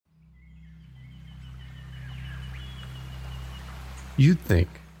You'd think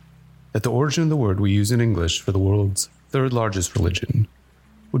that the origin of the word we use in English for the world's third largest religion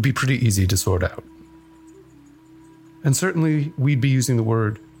would be pretty easy to sort out. And certainly we'd be using the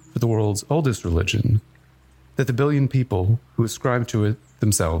word for the world's oldest religion that the billion people who ascribe to it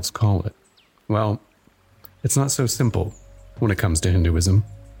themselves call it. Well, it's not so simple when it comes to Hinduism.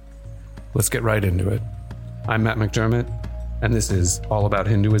 Let's get right into it. I'm Matt McDermott, and this is All About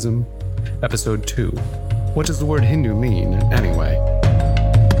Hinduism, Episode 2. What does the word Hindu mean, anyway?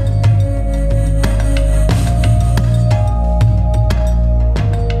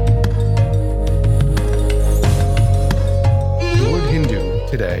 The word Hindu,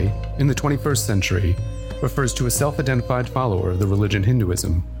 today, in the 21st century, refers to a self-identified follower of the religion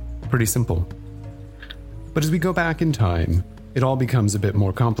Hinduism. Pretty simple. But as we go back in time, it all becomes a bit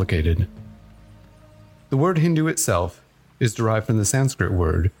more complicated. The word Hindu itself is derived from the Sanskrit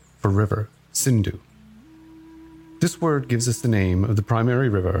word for river, Sindhu. This word gives us the name of the primary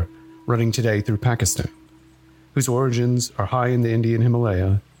river running today through Pakistan, whose origins are high in the Indian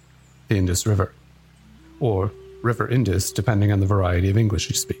Himalaya, the Indus River, or River Indus, depending on the variety of English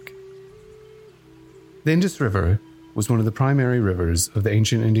you speak. The Indus River was one of the primary rivers of the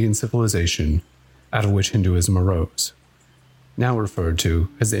ancient Indian civilization out of which Hinduism arose, now referred to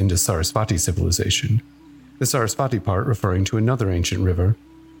as the Indus-Sarasvati civilization, the Sarasvati part referring to another ancient river,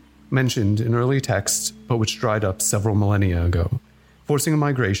 mentioned in early texts but which dried up several millennia ago, forcing a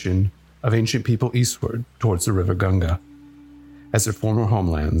migration of ancient people eastward towards the river Ganga, as their former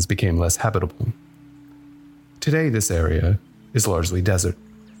homelands became less habitable. Today this area is largely desert.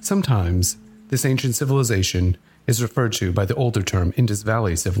 Sometimes this ancient civilization is referred to by the older term Indus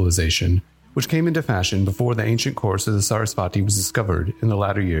Valley Civilization, which came into fashion before the ancient course of the Sarasvati was discovered in the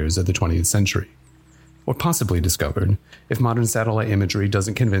latter years of the 20th century. Or possibly discovered, if modern satellite imagery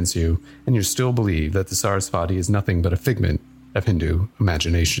doesn't convince you and you still believe that the Sarasvati is nothing but a figment of Hindu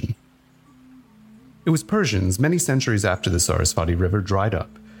imagination. It was Persians many centuries after the Sarasvati River dried up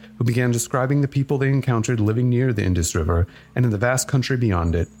who began describing the people they encountered living near the Indus River and in the vast country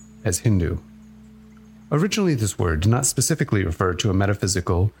beyond it as Hindu. Originally, this word did not specifically refer to a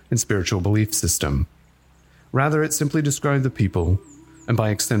metaphysical and spiritual belief system. Rather, it simply described the people, and by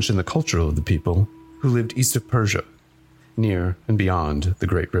extension the culture of the people, who lived east of Persia, near and beyond the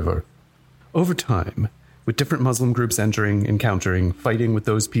Great River. Over time, with different Muslim groups entering, encountering, fighting with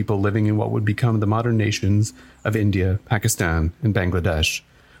those people living in what would become the modern nations of India, Pakistan, and Bangladesh,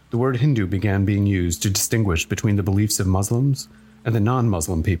 the word Hindu began being used to distinguish between the beliefs of Muslims and the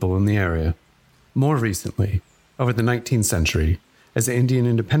non-Muslim people in the area. More recently, over the 19th century, as the Indian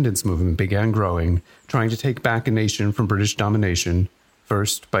independence movement began growing, trying to take back a nation from British domination,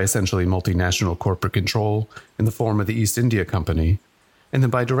 first by essentially multinational corporate control in the form of the East India Company, and then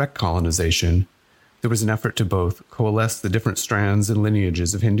by direct colonization, there was an effort to both coalesce the different strands and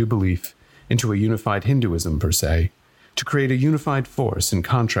lineages of Hindu belief into a unified Hinduism per se, to create a unified force in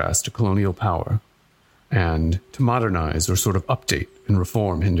contrast to colonial power, and to modernize or sort of update and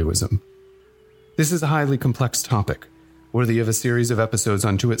reform Hinduism. This is a highly complex topic, worthy of a series of episodes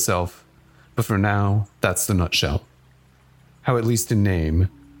unto itself, but for now, that's the nutshell. How, at least in name,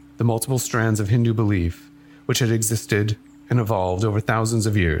 the multiple strands of Hindu belief, which had existed and evolved over thousands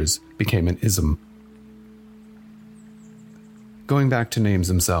of years, became an ism. Going back to names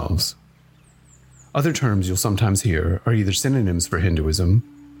themselves, other terms you'll sometimes hear are either synonyms for Hinduism,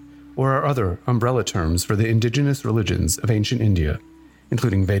 or are other umbrella terms for the indigenous religions of ancient India,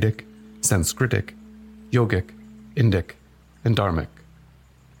 including Vedic, Sanskritic, Yogic, Indic, and Dharmic.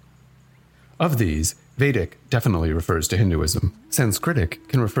 Of these, Vedic definitely refers to Hinduism. Sanskritic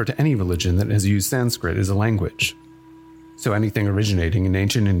can refer to any religion that has used Sanskrit as a language, so anything originating in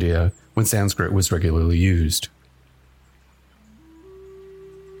ancient India when Sanskrit was regularly used.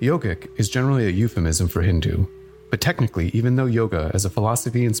 Yogic is generally a euphemism for Hindu, but technically, even though yoga as a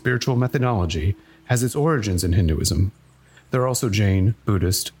philosophy and spiritual methodology has its origins in Hinduism, there are also Jain,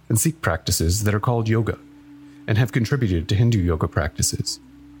 Buddhist, and Sikh practices that are called yoga, and have contributed to Hindu yoga practices.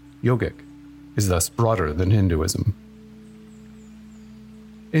 Yogic is thus broader than Hinduism.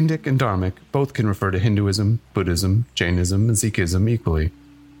 Indic and Dharmic both can refer to Hinduism, Buddhism, Jainism, and Sikhism equally.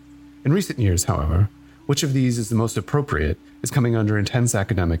 In recent years, however, which of these is the most appropriate is coming under intense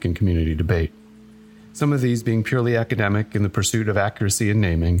academic and community debate. Some of these being purely academic in the pursuit of accuracy in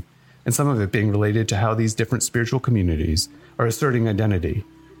naming, and some of it being related to how these different spiritual communities are asserting identity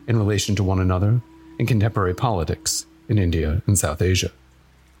in relation to one another in contemporary politics in India and South Asia.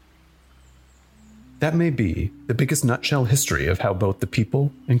 That may be the biggest nutshell history of how both the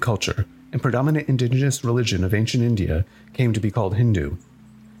people and culture and predominant indigenous religion of ancient India came to be called Hindu,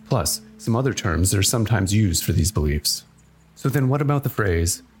 plus some other terms that are sometimes used for these beliefs. So then what about the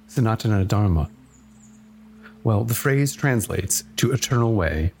phrase Sanatana Dharma? Well, the phrase translates to eternal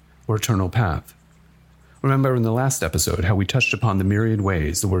way or eternal path. Remember in the last episode how we touched upon the myriad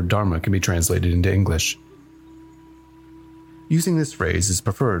ways the word Dharma can be translated into English. Using this phrase is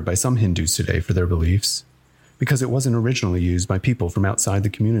preferred by some Hindus today for their beliefs, because it wasn't originally used by people from outside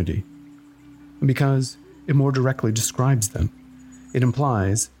the community, and because it more directly describes them. It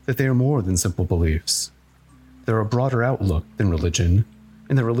implies that they are more than simple beliefs. They're a broader outlook than religion,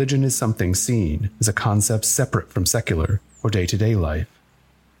 and that religion is something seen as a concept separate from secular or day-to-day life.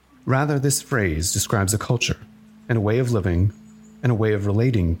 Rather, this phrase describes a culture, and a way of living, and a way of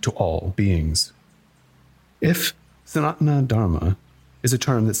relating to all beings. If Sanatana Dharma is a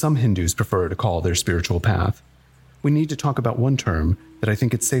term that some Hindus prefer to call their spiritual path, we need to talk about one term that I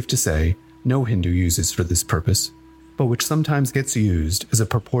think it's safe to say no Hindu uses for this purpose, but which sometimes gets used as a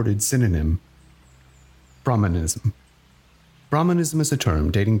purported synonym: Brahmanism. Brahmanism is a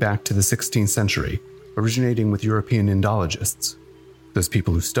term dating back to the 16th century, originating with European Indologists, those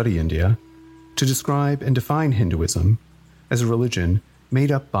people who study India, to describe and define Hinduism as a religion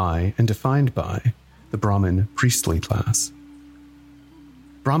made up by and defined by the Brahmin priestly class.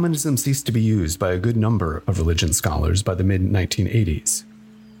 Brahmanism ceased to be used by a good number of religion scholars by the mid-1980s.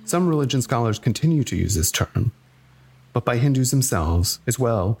 Some religion scholars continue to use this term, but by Hindus themselves, as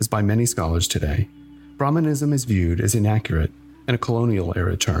well as by many scholars today, Brahmanism is viewed as inaccurate and a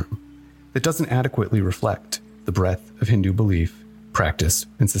colonial-era term that doesn't adequately reflect the breadth of Hindu belief, practice,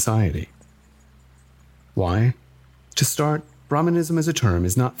 and society. Why? To start, Brahmanism as a term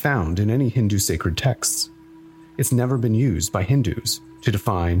is not found in any Hindu sacred texts. It's never been used by Hindus to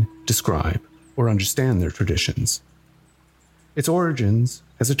define, describe, or understand their traditions. Its origins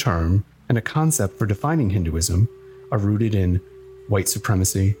as a term and a concept for defining Hinduism are rooted in white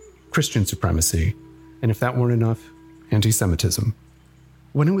supremacy, Christian supremacy, and if that weren't enough, anti-Semitism.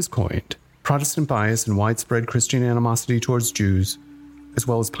 When it was coined, Protestant bias and widespread Christian animosity towards Jews, as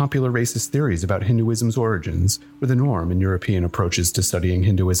well as popular racist theories about Hinduism's origins, were the norm in European approaches to studying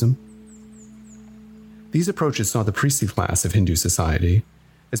Hinduism. These approaches saw the priestly class of Hindu society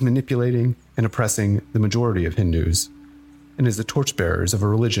as manipulating and oppressing the majority of Hindus, and as the torchbearers of a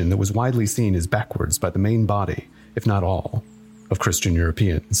religion that was widely seen as backwards by the main body, if not all, of Christian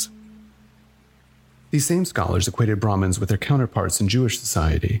Europeans. These same scholars equated Brahmins with their counterparts in Jewish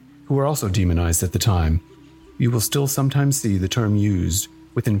society, who were also demonized at the time. You will still sometimes see the term used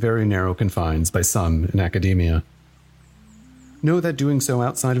within very narrow confines by some in academia. Know that doing so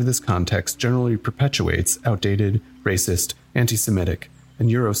outside of this context generally perpetuates outdated, racist, anti-Semitic, and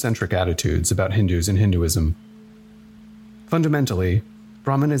Eurocentric attitudes about Hindus and Hinduism. Fundamentally,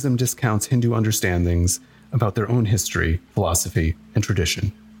 Brahmanism discounts Hindu understandings about their own history, philosophy, and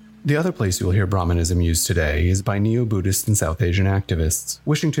tradition. The other place you'll hear Brahmanism used today is by neo-Buddhist and South Asian activists,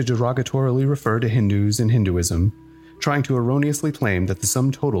 wishing to derogatorily refer to Hindus and Hinduism, trying to erroneously claim that the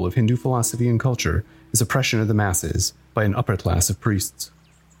sum total of Hindu philosophy and culture is oppression of the masses by an upper class of priests.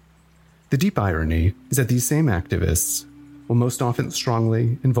 The deep irony is that these same activists will most often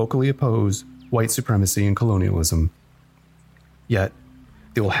strongly and vocally oppose white supremacy and colonialism. Yet,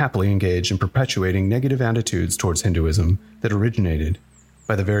 they will happily engage in perpetuating negative attitudes towards Hinduism that originated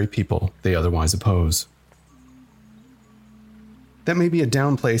by the very people they otherwise oppose. That may be a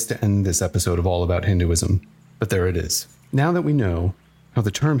down place to end this episode of All About Hinduism, but there it is. Now that we know how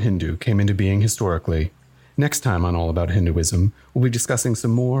the term Hindu came into being historically, next time on All About Hinduism, we'll be discussing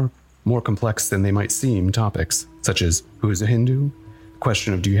some more complex than they might seem topics, such as who is a Hindu, the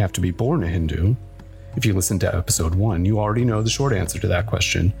question of do you have to be born a Hindu. If you listen to episode 1, you already know the short answer to that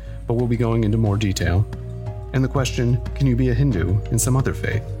question, but we'll be going into more detail. And the question, can you be a Hindu in some other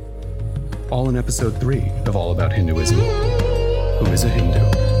faith? All in episode 3 of All About Hinduism. Who is a Hindu?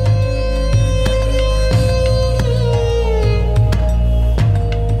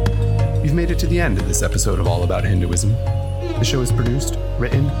 You've made it to the end of this episode of All About Hinduism. The show is produced,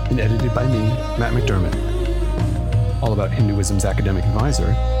 written, and edited by me, Matt McDermott. All About Hinduism's academic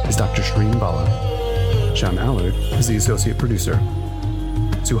advisor is Dr. Shireen Bala. Shyam Allard is the associate producer.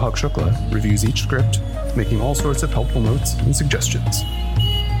 Suhag Shukla reviews each script, making all sorts of helpful notes and suggestions.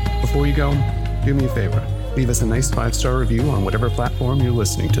 Before you go, do me a favor. Leave us a nice 5-star review on whatever platform you're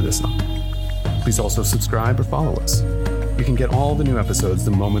listening to this on. Please also subscribe or follow us. You can get all the new episodes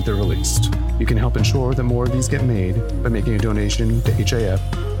the moment they're released. You can help ensure that more of these get made by making a donation to HAF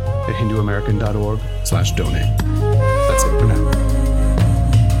at hinduamerican.org/donate. That's it for now.